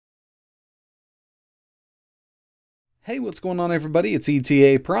Hey, what's going on everybody? It's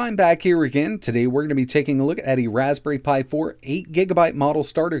ETAPRIME back here again. Today we're going to be taking a look at a Raspberry Pi 4 8GB model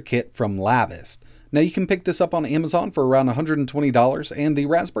starter kit from Labists. Now you can pick this up on Amazon for around $120, and the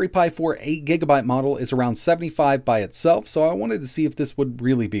Raspberry Pi 4 8GB model is around $75 by itself, so I wanted to see if this would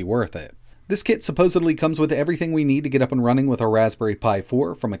really be worth it. This kit supposedly comes with everything we need to get up and running with our Raspberry Pi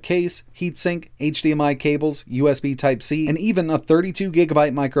 4, from a case, heatsink, HDMI cables, USB Type-C, and even a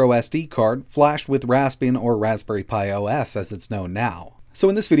 32GB micro SD card flashed with Raspbian or Raspberry Pi OS as it's known now. So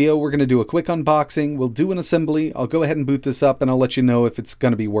in this video we're going to do a quick unboxing, we'll do an assembly, I'll go ahead and boot this up and I'll let you know if it's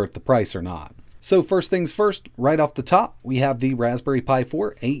going to be worth the price or not. So first things first, right off the top we have the Raspberry Pi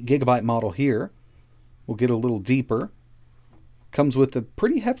 4 8GB model here. We'll get a little deeper. Comes with a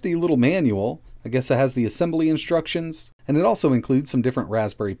pretty hefty little manual. I guess it has the assembly instructions, and it also includes some different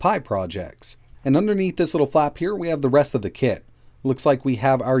Raspberry Pi projects. And underneath this little flap here, we have the rest of the kit. Looks like we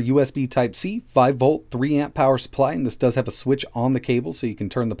have our USB Type-C, 5V, 3A power supply, and this does have a switch on the cable, so you can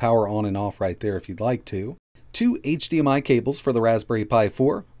turn the power on and off right there if you'd like to. 2 HDMI cables for the Raspberry Pi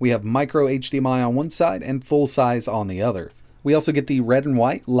 4. We have micro HDMI on one side and full size on the other. We also get the red and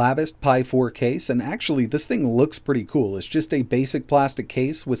white Labists Pi 4 case, and actually this thing looks pretty cool. It's just a basic plastic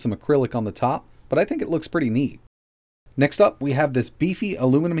case with some acrylic on the top, but I think it looks pretty neat. Next up, we have this beefy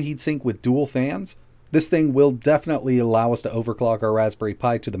aluminum heatsink with dual fans. This thing will definitely allow us to overclock our Raspberry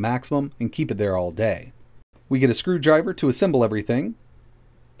Pi to the maximum and keep it there all day. We get a screwdriver to assemble everything,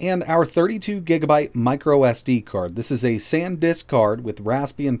 and our 32GB micro SD card. This is a SanDisk card with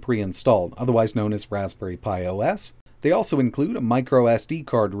Raspbian pre-installed, otherwise known as Raspberry Pi OS. They also include a micro SD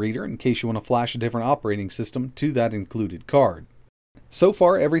card reader in case you want to flash a different operating system to that included card. So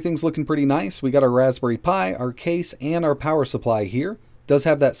far everything's looking pretty nice. We got our Raspberry Pi, our case, and our power supply here. Does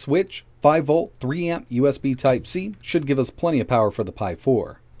have that switch, 5V, 3A USB Type-C, should give us plenty of power for the Pi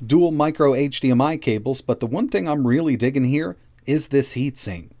 4. Dual micro HDMI cables, but the one thing I'm really digging here is this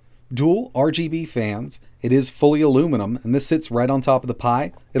heatsink. Dual RGB fans. It is fully aluminum, and this sits right on top of the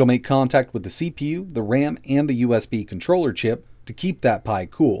Pi. It'll make contact with the CPU, the RAM, and the USB controller chip to keep that Pi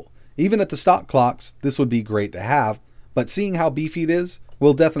cool. Even at the stock clocks, this would be great to have, but seeing how beefy it is,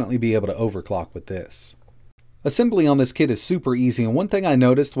 we'll definitely be able to overclock with this. Assembly on this kit is super easy, and one thing I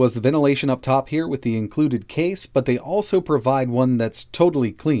noticed was the ventilation up top here with the included case, but they also provide one that's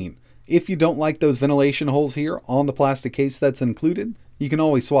totally clean. If you don't like those ventilation holes here on the plastic case that's included, you can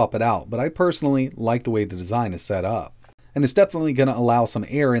always swap it out, but I personally like the way the design is set up. And it's definitely going to allow some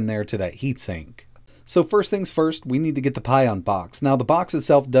air in there to that heatsink. So first things first, we need to get the Pi unboxed. Now the box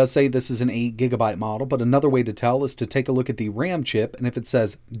itself does say this is an 8GB model, but another way to tell is to take a look at the RAM chip, and if it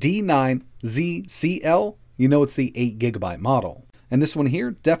says D9ZCL, you know it's the 8GB model. And this one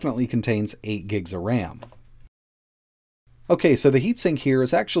here definitely contains 8 gigs of RAM. Okay, so the heatsink here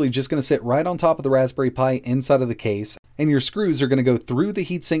is actually just going to sit right on top of the Raspberry Pi inside of the case, and your screws are going to go through the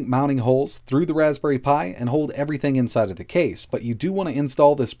heatsink mounting holes, through the Raspberry Pi, and hold everything inside of the case. But you do want to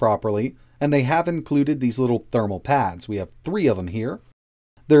install this properly, and they have included these little thermal pads. We have 3 of them here.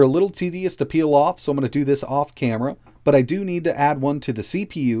 They're a little tedious to peel off, so I'm going to do this off camera, but I do need to add one to the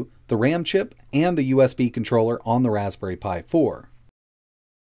CPU, the RAM chip, and the USB controller on the Raspberry Pi 4.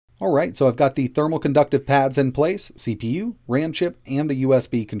 Alright, so I've got the thermal conductive pads in place, CPU, RAM chip, and the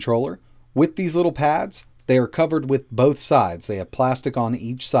USB controller. With these little pads, they are covered with both sides. They have plastic on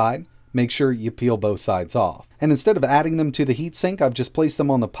each side. Make sure you peel both sides off. And instead of adding them to the heatsink, I've just placed them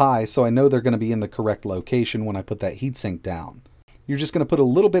on the Pi so I know they're going to be in the correct location when I put that heatsink down. You're just going to put a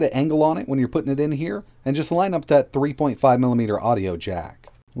little bit of angle on it when you're putting it in here, and just line up that 3.5mm audio jack.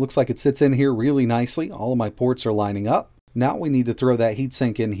 Looks like it sits in here really nicely. All of my ports are lining up. Now we need to throw that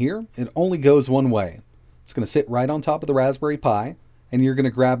heatsink in here. It only goes one way. It's going to sit right on top of the Raspberry Pi, and you're going to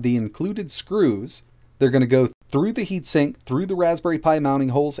grab the included screws. They're going to go through the heatsink, through the Raspberry Pi mounting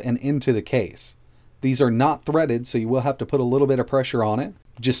holes, and into the case. These are not threaded, so you will have to put a little bit of pressure on it.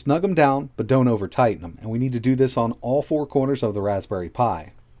 Just snug them down, but don't over tighten them. And we need to do this on all 4 corners of the Raspberry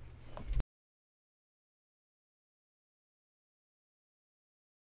Pi.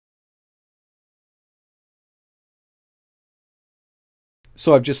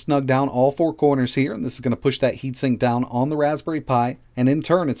 So I've just snugged down all 4 corners here, and this is going to push that heatsink down on the Raspberry Pi, and in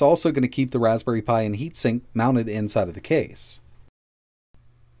turn it's also going to keep the Raspberry Pi and heatsink mounted inside of the case.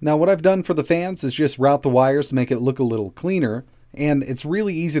 Now what I've done for the fans is just route the wires to make it look a little cleaner, and it's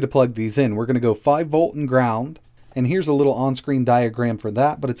really easy to plug these in. We're going to go 5V and ground, and here's a little on-screen diagram for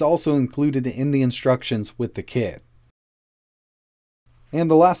that, but it's also included in the instructions with the kit. And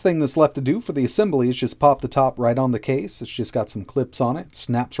the last thing that's left to do for the assembly is just pop the top right on the case. It's just got some clips on it.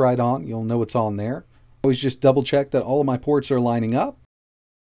 Snaps right on. You'll know it's on there. Always just double check that all of my ports are lining up.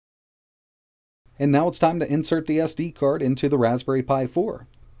 And now it's time to insert the SD card into the Raspberry Pi 4.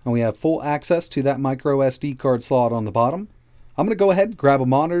 And we have full access to that micro SD card slot on the bottom. I'm going to go ahead, grab a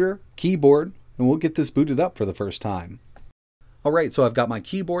monitor, keyboard, and we'll get this booted up for the first time. Alright, so I've got my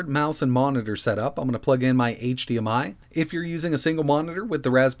keyboard, mouse, and monitor set up. I'm going to plug in my HDMI. If you're using a single monitor with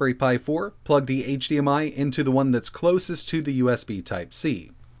the Raspberry Pi 4, plug the HDMI into the one that's closest to the USB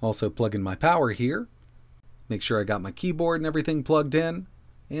Type-C. Also plug in my power here. Make sure I got my keyboard and everything plugged in,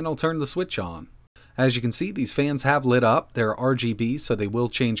 and I'll turn the switch on. As you can see, these fans have lit up. They're RGB, so they will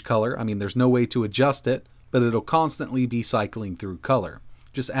change color. I mean, there's no way to adjust it, but it'll constantly be cycling through color.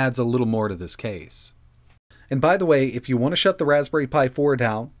 Just adds a little more to this case. And by the way, if you want to shut the Raspberry Pi 4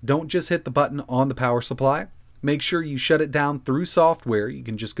 down, don't just hit the button on the power supply. Make sure you shut it down through software. You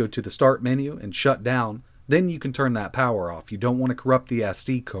can just go to the start menu and shut down. Then you can turn that power off. You don't want to corrupt the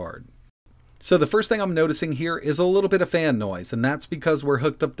SD card. So the first thing I'm noticing here is a little bit of fan noise, and that's because we're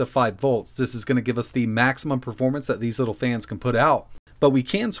hooked up to 5 volts. This is going to give us the maximum performance that these little fans can put out. But we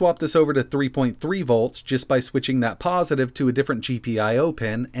can swap this over to 3.3 volts just by switching that positive to a different GPIO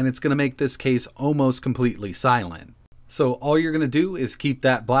pin, and it's going to make this case almost completely silent. So all you're going to do is keep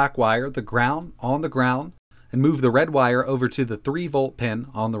that black wire, the ground, on the ground, and move the red wire over to the 3 volt pin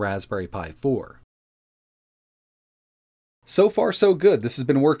on the Raspberry Pi 4. So far so good. This has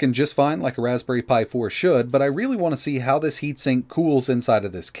been working just fine like a Raspberry Pi 4 should, but I really want to see how this heatsink cools inside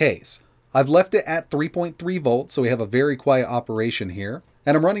of this case. I've left it at 3.3 volts, so we have a very quiet operation here.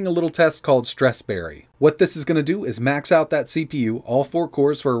 And I'm running a little test called Stressberry. What this is going to do is max out that CPU, all 4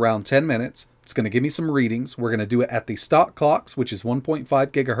 cores for around 10 minutes. It's going to give me some readings. We're going to do it at the stock clocks, which is 1.5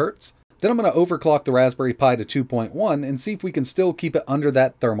 gigahertz. Then I'm going to overclock the Raspberry Pi to 2.1 and see if we can still keep it under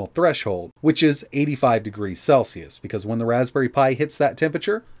that thermal threshold, which is 85 degrees Celsius, because when the Raspberry Pi hits that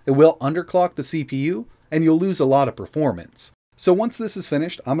temperature, it will underclock the CPU and you'll lose a lot of performance. So once this is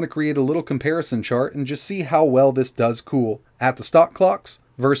finished, I'm going to create a little comparison chart and just see how well this does cool at the stock clocks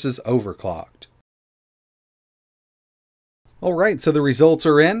versus overclocked. Alright, so the results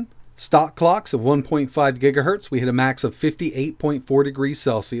are in. Stock clocks of 1.5 gigahertz, we hit a max of 58.4 degrees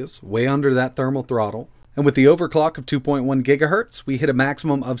Celsius, way under that thermal throttle. And with the overclock of 2.1 gigahertz, we hit a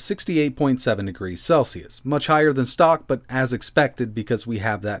maximum of 68.7 degrees Celsius. Much higher than stock, but as expected because we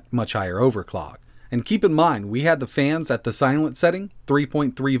have that much higher overclock. And keep in mind, we had the fans at the silent setting,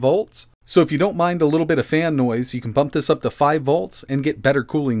 3.3 volts. So if you don't mind a little bit of fan noise, you can bump this up to 5 volts and get better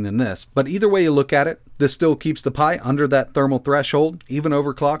cooling than this. But either way you look at it, this still keeps the Pi under that thermal threshold, even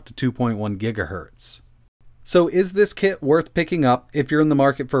overclocked to 2.1 gigahertz. So is this kit worth picking up if you're in the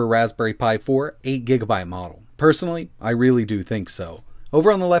market for a Raspberry Pi 4 8GB model? Personally, I really do think so.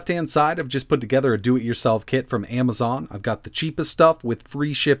 Over on the left-hand side, I've just put together a do-it-yourself kit from Amazon. I've got the cheapest stuff with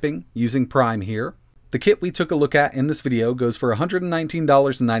free shipping using Prime here. The kit we took a look at in this video goes for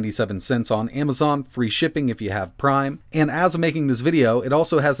 $119.97 on Amazon, free shipping if you have Prime. And as I'm making this video, it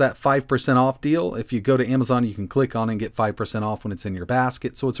also has that 5% off deal. If you go to Amazon, you can click on it and get 5% off when it's in your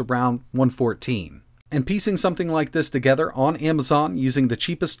basket, so it's around $114. And piecing something like this together on Amazon using the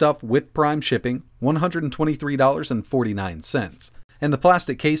cheapest stuff with Prime shipping, $123.49. And the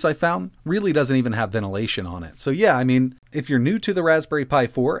plastic case I found really doesn't even have ventilation on it. So yeah, I mean, if you're new to the Raspberry Pi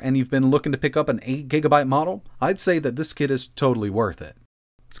 4 and you've been looking to pick up an 8GB model, I'd say that this kit is totally worth it.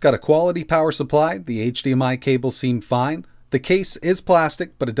 It's got a quality power supply, the HDMI cables seem fine. The case is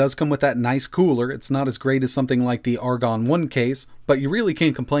plastic, but it does come with that nice cooler. It's not as great as something like the Argon 1 case, but you really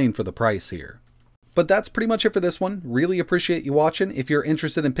can't complain for the price here. But that's pretty much it for this one. Really appreciate you watching. If you're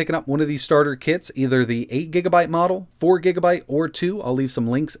interested in picking up one of these starter kits, either the 8GB model, 4GB, or 2, I'll leave some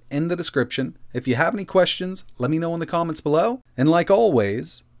links in the description. If you have any questions, let me know in the comments below. And like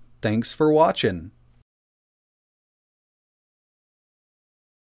always, thanks for watching.